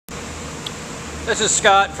This is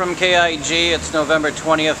Scott from KIG. It's November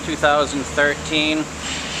 20th, 2013.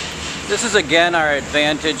 This is again our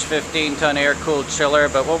Advantage 15-ton air-cooled chiller,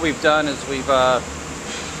 but what we've done is we've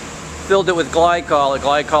filled it with glycol, a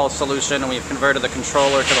glycol solution, and we've converted the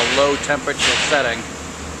controller to the low temperature setting,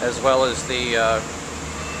 as well as the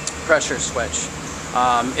pressure switch.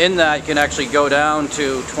 In that, you can actually go down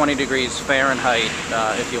to 20 degrees Fahrenheit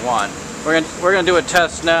if you want. We're gonna do a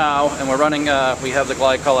test now, and we're running. We have the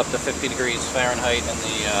glycol up to 50 degrees Fahrenheit in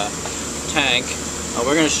the tank.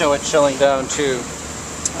 We're gonna show it chilling down to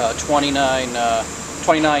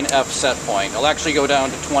 29F set point. It'll actually go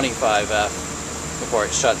down to 25F before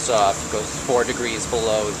it shuts off. It goes 4 degrees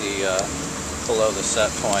below the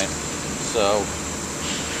set point. So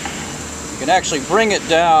you can actually bring it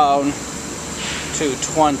down to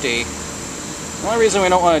 20. The only reason we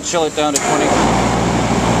don't want to chill it down to 20.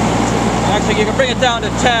 Actually, you can bring it down to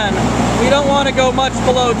 10. We don't want to go much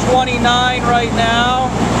below 29 right now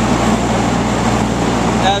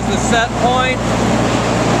as the set point.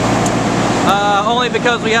 Only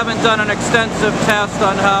because we haven't done an extensive test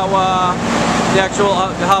on how the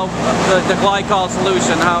glycol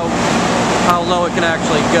solution, how low it can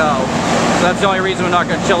actually go. So that's the only reason we're not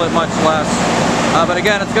going to chill it much less. But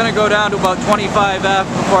again, it's going to go down to about 25F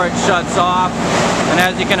before it shuts off. And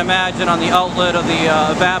as you can imagine, on the outlet of the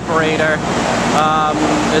evaporator,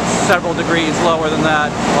 it's several degrees lower than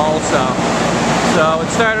that also. So it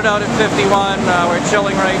started out at 51. We're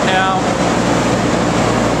chilling right now.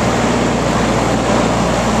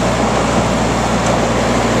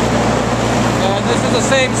 And this is the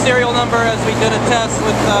same serial number as we did a test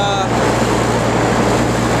with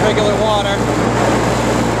regular water.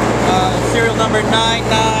 Serial number 99.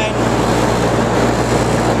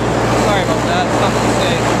 Sorry about that, it's nothing to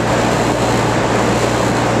say.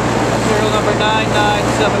 Serial number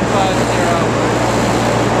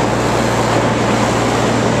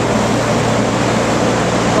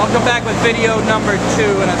 99750. I'll come back with video number 2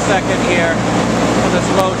 in a second here for this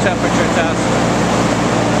low temperature test.